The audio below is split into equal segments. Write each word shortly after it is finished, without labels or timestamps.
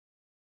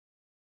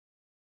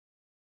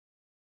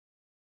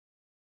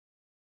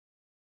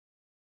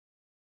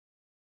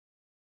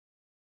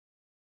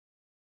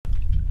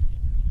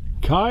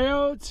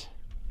coyotes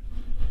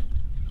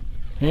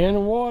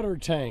and water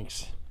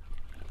tanks.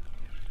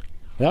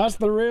 That's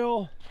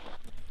the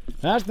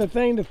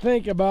thing to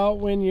think about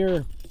when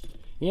you're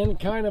in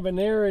kind of an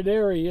arid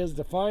area, is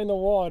to find the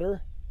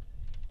water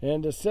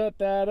and to set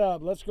that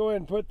up. Let's go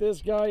ahead and put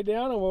this guy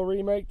down and we'll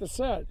remake the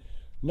set.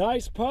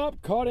 Nice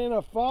pup, caught in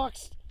a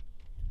fox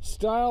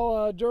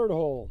style dirt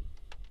hole.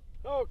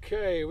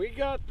 Okay, we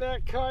got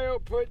that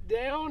coyote put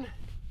down,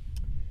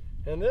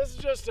 and this is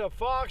just a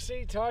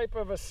foxy type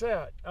of a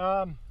set.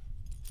 There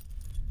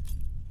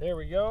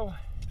we go.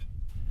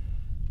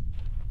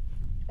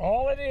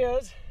 All it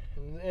is,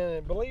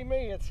 and believe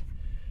me, it's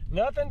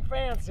nothing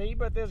fancy,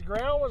 but this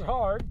ground was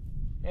hard,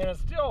 and it's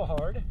still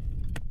hard.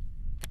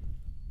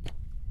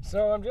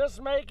 So I'm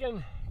just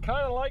making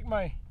kind of like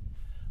my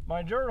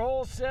dirt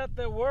hole set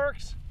that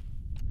works.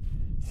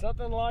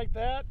 Something like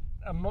that.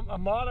 A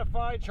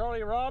modified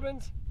Charlie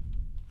Robbins.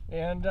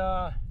 And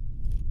I'm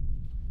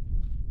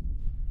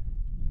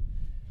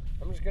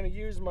just going to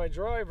use my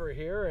driver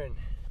here and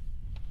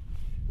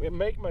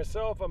make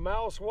myself a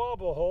mouse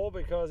wobble hole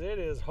because it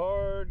is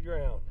hard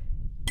ground.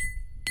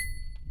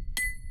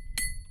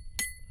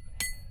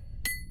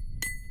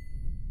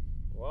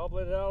 Wobble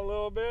it out a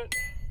little bit.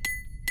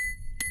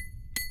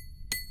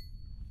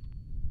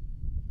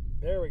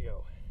 There we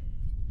go.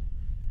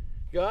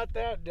 Got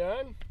that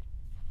done.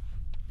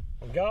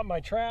 I've got my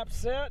trap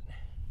set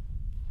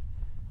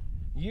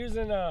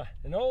using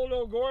an old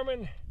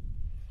O'Gorman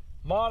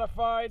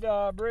modified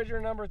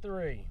Bridger number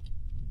 3.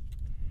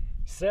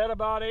 Set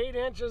about 8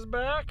 inches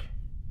back,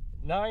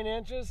 9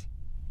 inches,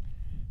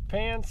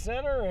 pan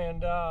center,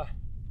 and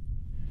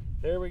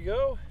there we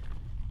go.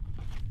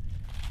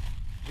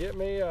 Get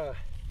me,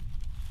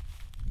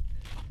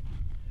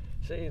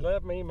 see, he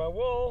left me my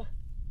wool.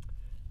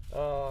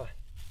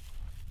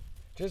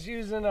 Just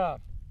using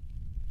a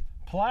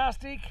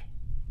plastic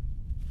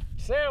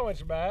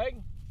sandwich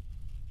bag.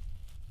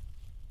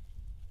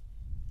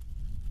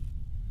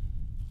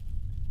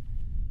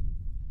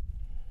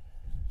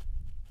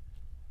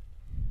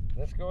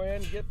 Let's go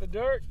ahead and get the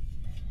dirt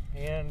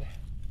and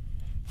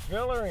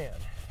fill her in.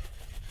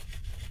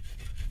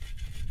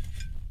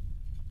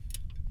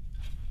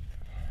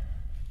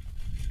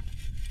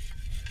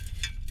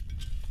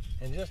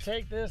 And just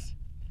take this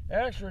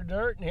extra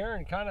dirt in here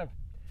and kind of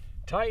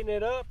tighten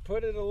it up,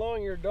 put it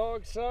along your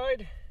dog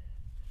side.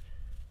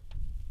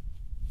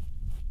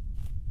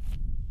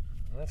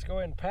 Let's go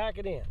ahead and pack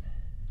it in.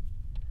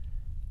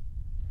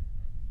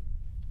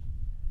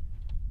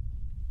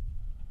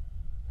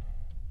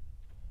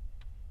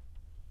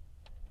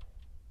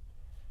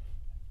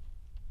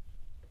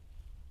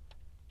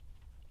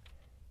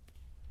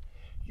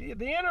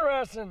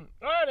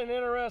 I had an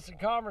interesting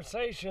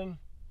conversation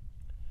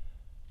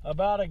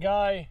about a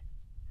guy,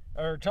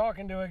 or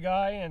talking to a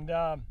guy, and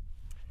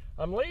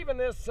I'm leaving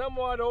this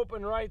somewhat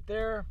open right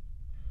there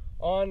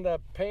on the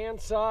pan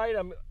side.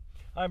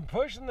 I'm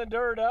pushing the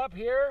dirt up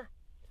here,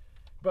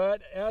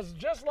 but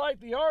just like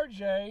the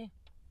RJ,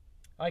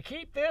 I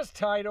keep this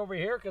tight over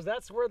here because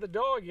that's where the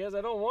dog is.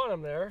 I don't want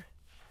him there.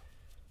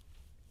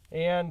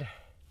 And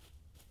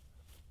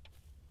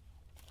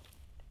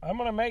I'm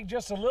going to make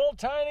just a little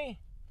tiny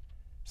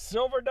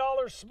silver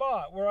dollar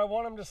spot where I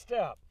want him to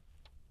step.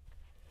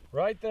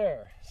 Right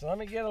there. So let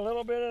me get a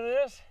little bit of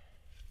this.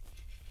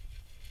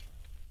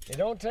 It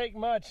don't take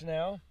much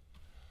now.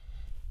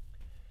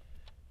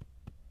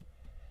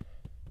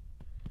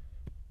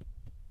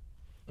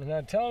 And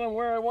I'm telling him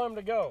where I want him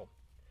to go,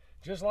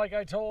 just like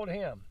I told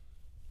him.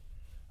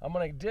 I'm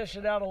going to dish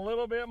it out a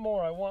little bit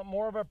more. I want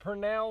more of a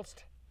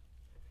pronounced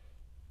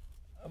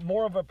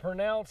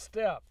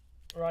step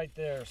right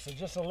there. So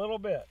just a little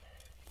bit.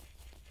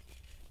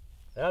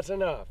 That's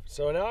enough.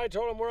 So now I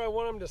told him where I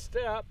want him to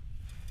step,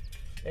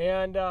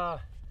 and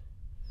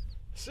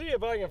see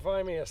if I can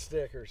find me a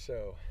stick or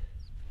so.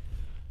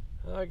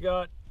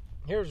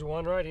 Here's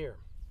one right here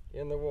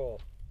in the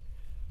wool.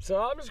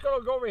 So I'm just going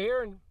to go over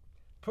here and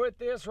put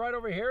this right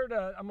over here.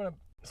 I'm going to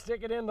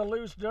stick it in the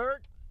loose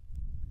dirt.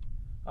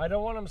 I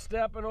don't want them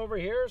stepping over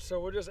here, so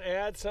we'll just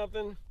add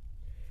something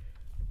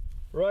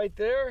right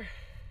there.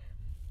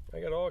 I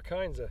got all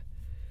kinds of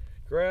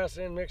grass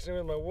in mixing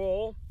with my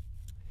wool.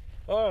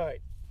 All right,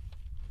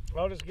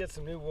 I'll just get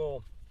some new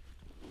wool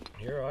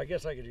here. I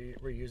guess I could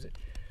reuse it.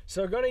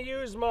 So I'm going to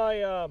use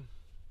my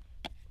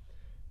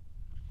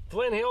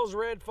Flint Hills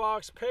Red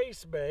Fox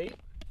paste bait.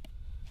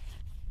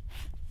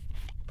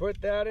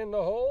 Put that in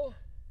the hole.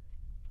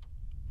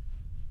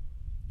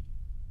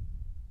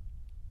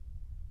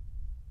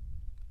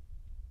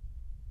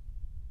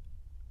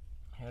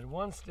 Had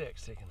one stick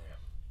sticking there.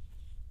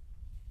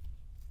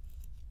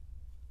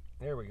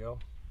 There we go.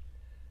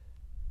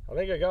 I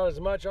think I got as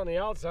much on the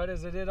outside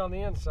as I did on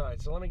the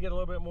inside. So let me get a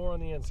little bit more on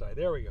the inside.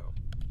 There we go.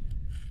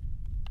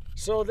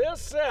 So this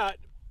set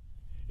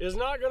is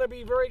not going to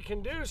be very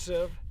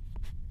conducive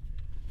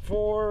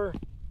for,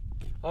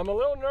 I'm a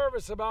little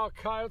nervous about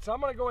coyotes. I'm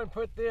going to go and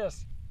put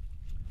this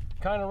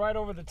kind of right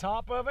over the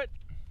top of it.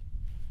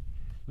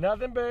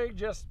 Nothing big,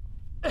 just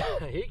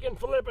he can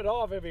flip it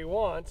off if he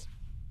wants.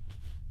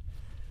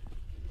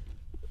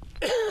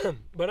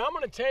 But I'm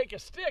going to take a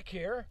stick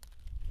here,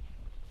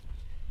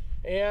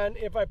 and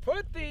if I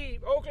put the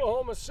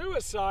Oklahoma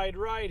Suicide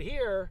right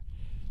here,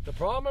 the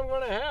problem I'm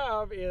going to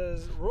have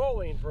is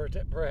rolling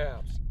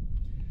perhaps.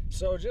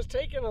 So just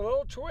taking a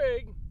little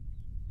twig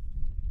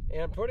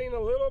and putting a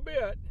little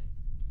bit,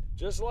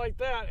 just like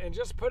that, and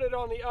just put it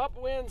on the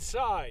upwind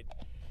side.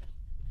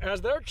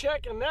 As they're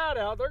checking that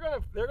out,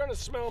 they're gonna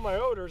smell my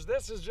odors.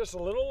 This is just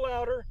a little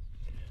louder,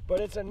 but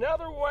it's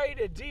another way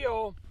to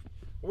deal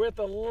with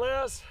a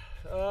less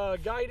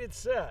guided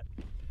set.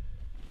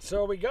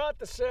 So we got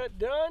the set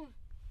done.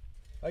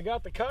 I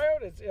got the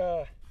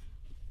coyote.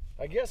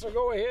 I guess I'll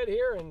go ahead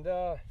here and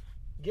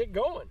get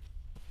going.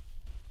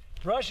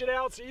 Brush it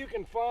out so you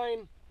can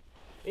find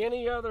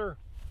any other,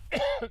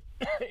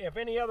 if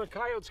any other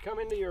coyotes come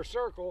into your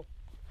circle,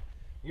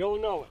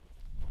 you'll know it.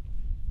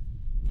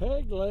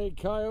 Peg leg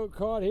coyote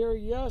caught here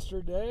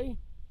yesterday.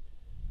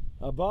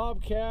 A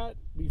bobcat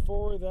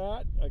before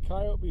that, a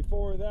coyote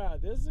before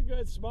that. This is a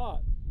good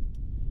spot.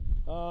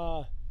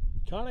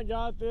 Kind of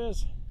got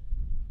this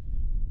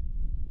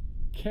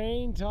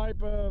cane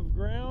type of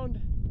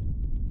ground,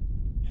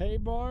 hay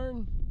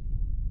barn,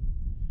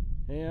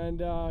 and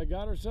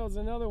got ourselves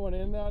another one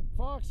in that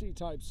foxy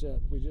type set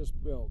we just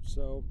built.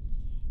 So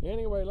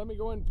anyway, let me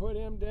go ahead and put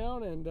him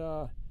down, and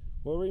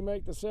we'll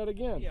remake the set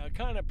again. Yeah,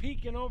 kind of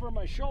peeking over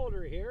my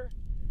shoulder here.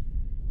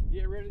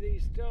 Get rid of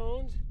these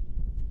stones.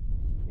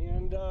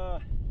 And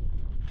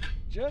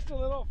just a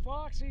little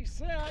foxy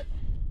set.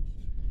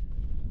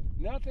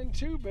 Nothing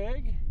too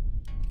big.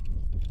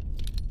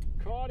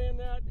 Caught in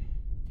that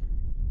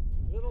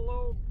little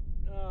old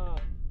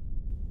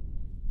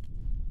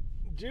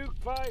Duke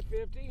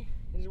 550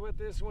 is what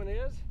this one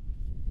is.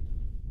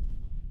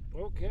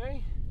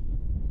 Okay.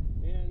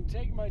 And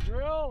take my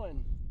drill,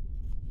 and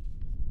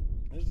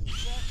this is the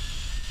set.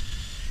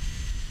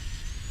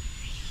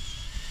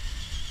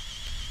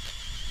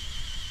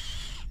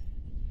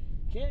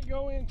 Can't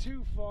go in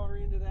too far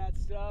into that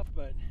stuff,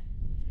 but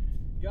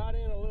got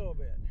in a little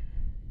bit.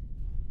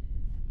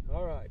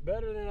 All right,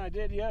 better than I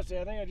did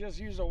yesterday. I think I just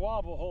used a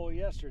wobble hole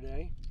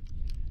yesterday.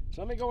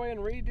 So let me go ahead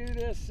and redo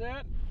this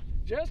set.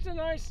 Just a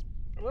nice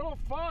little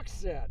fox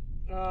set.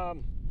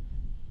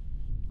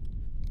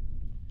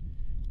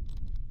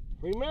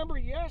 Remember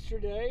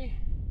yesterday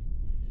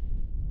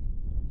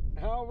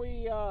how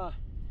we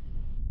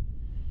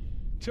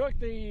took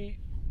the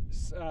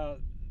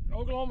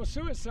Oklahoma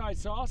Suicide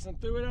sauce and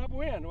threw it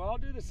upwind? Well, I'll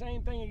do the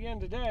same thing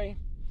again today.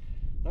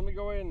 Let me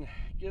go ahead and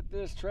get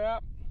this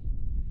trap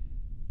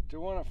to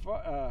one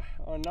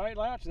on night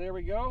latch. There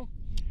we go.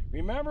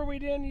 Remember, we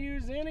didn't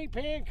use any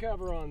pan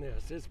cover on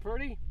this. It's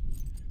pretty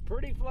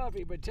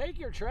fluffy, but take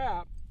your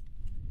trap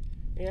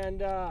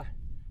and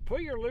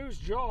put your loose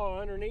jaw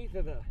underneath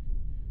of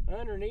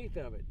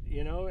it,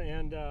 you know,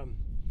 and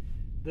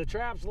the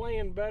trap's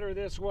laying better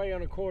this way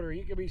on a quarter.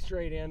 You could be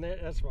straight in,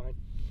 that's fine.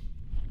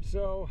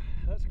 So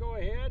let's go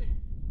ahead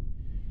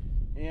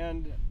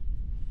and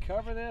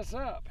cover this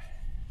up.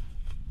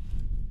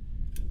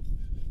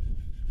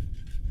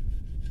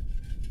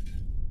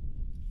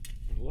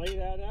 Lay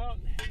that out.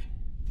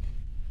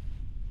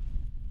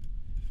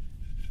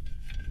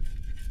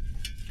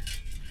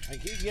 I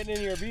keep getting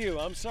in your view.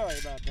 I'm sorry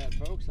about that,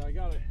 folks. Let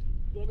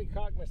me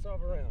cock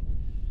myself around.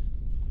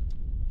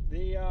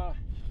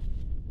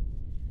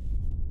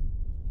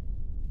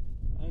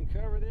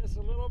 Uncover this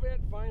a little bit,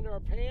 find our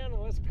pan,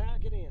 and let's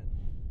pack it in.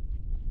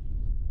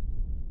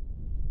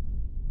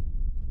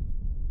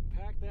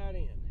 Pack that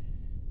in.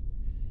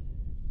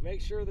 Make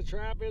sure the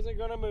trap isn't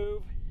going to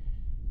move.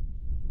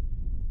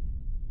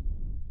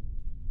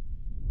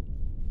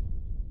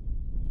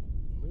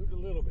 Moved a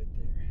little bit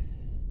there.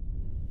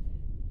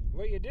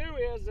 What you do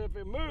is, if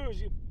it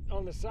moves,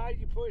 on the side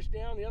you push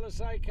down, the other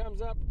side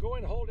comes up, go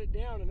and hold it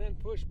down and then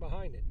push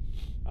behind it.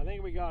 I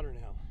think we got her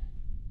now.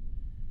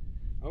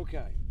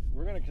 Okay,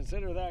 we're going to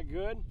consider that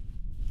good.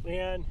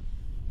 And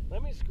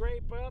let me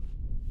scrape up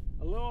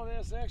a little of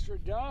this extra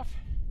duff,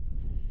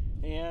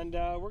 and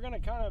we're going to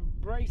kind of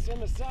brace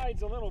in the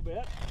sides a little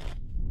bit.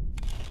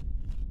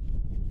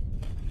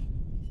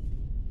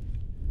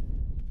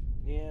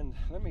 And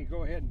let me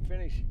go ahead and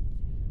finish.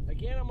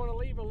 Again, I'm going to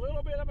leave a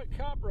little bit of a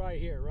cup right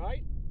here,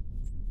 right?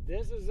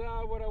 This is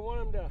what I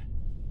want them to,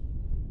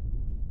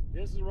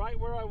 this is right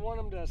where I want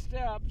them to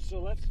step.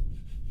 So let's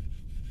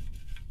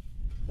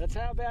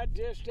have that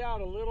dished out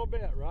a little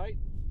bit, right?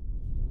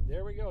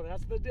 There we go.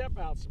 That's the dip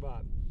out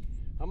spot.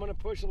 I'm going to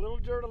push a little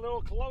dirt a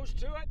little close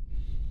to it,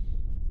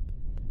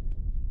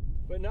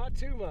 but not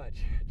too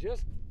much.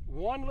 Just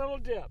one little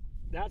dip.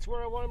 That's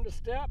where I want them to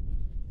step.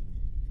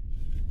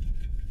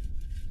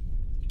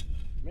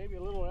 Maybe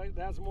a little,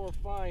 that's more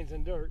fines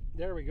than dirt.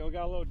 There we go,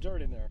 got a little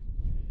dirt in there.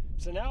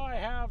 So now I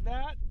have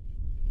that.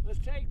 Let's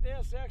take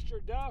this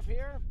extra duff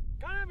here,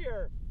 kind of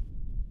your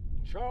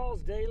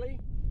Charles Daly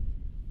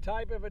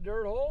type of a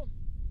dirt hole.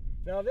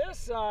 Now this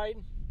side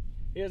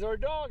is our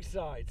dog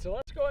side. So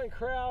let's go and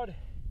crowd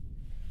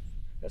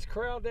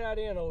that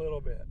in a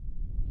little bit.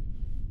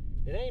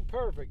 It ain't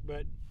perfect,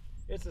 but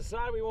it's the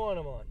side we want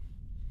them on.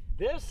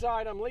 This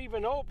side I'm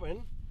leaving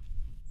open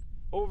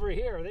over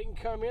here. They can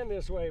come in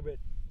this way, but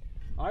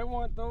I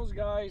want those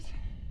guys.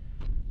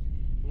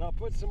 And I'll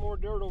put some more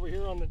dirt over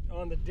here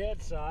on the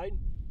dead side.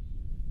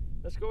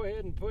 Let's go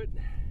ahead and put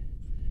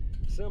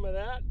some of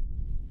that,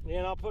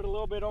 and I'll put a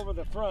little bit over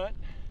the front.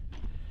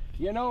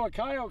 You know, a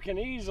coyote can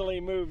easily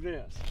move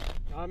this.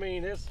 I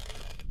mean, this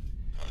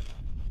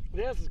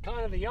is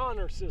kind of the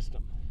honor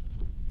system.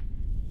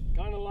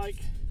 Kind of like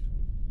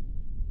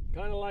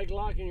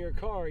locking your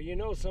car. You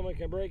know someone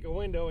can break a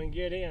window and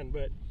get in,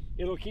 but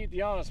it'll keep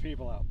the honest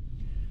people out.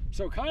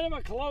 So kind of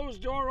a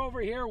closed door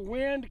over here.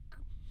 Wind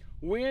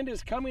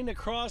is coming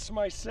across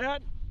my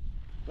set.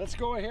 Let's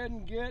go ahead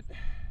and get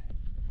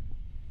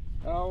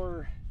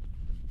our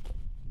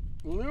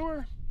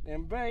lure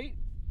and bait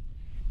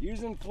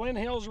using Flint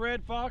Hills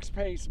Red Fox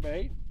paste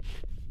bait.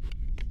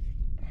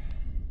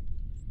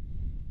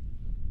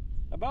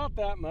 About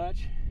that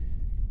much.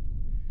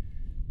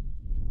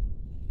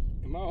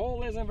 And my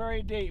hole isn't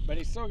very deep, but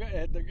he's still got,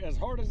 as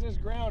hard as this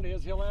ground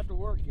is, he'll have to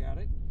work at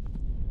it.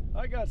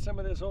 I got some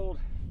of this old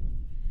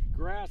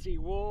grassy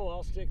wool.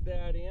 I'll stick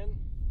that in.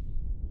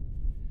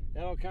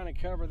 That'll kind of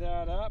cover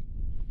that up.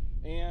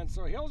 And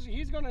so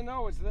he's going to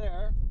know it's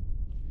there.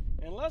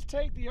 And let's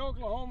take the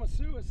Oklahoma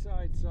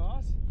suicide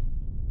sauce,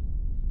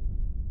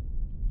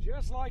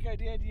 just like I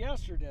did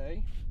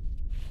yesterday.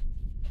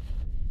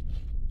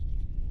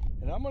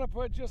 And I'm going to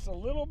put just a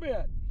little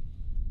bit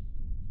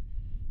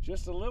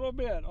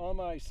on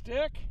my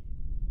stick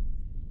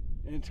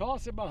and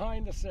toss it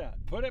behind the set.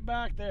 Put it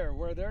back there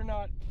where they're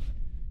not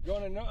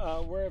going to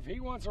know, where if he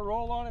wants to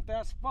roll on it,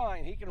 that's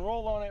fine. He can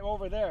roll on it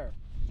over there.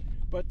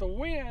 But the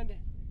wind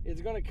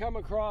is going to come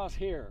across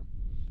here.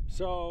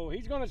 So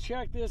he's going to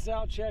check this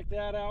out, check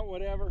that out,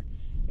 whatever,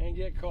 and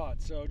get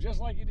caught. So just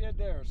like he did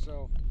there.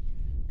 So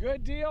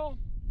good deal.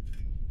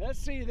 Let's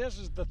see, this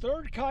is the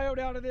third coyote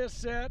out of this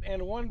set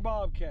and one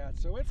bobcat.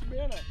 So it's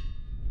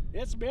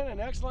been an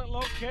excellent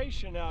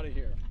location out of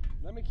here.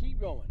 Let me keep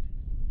going.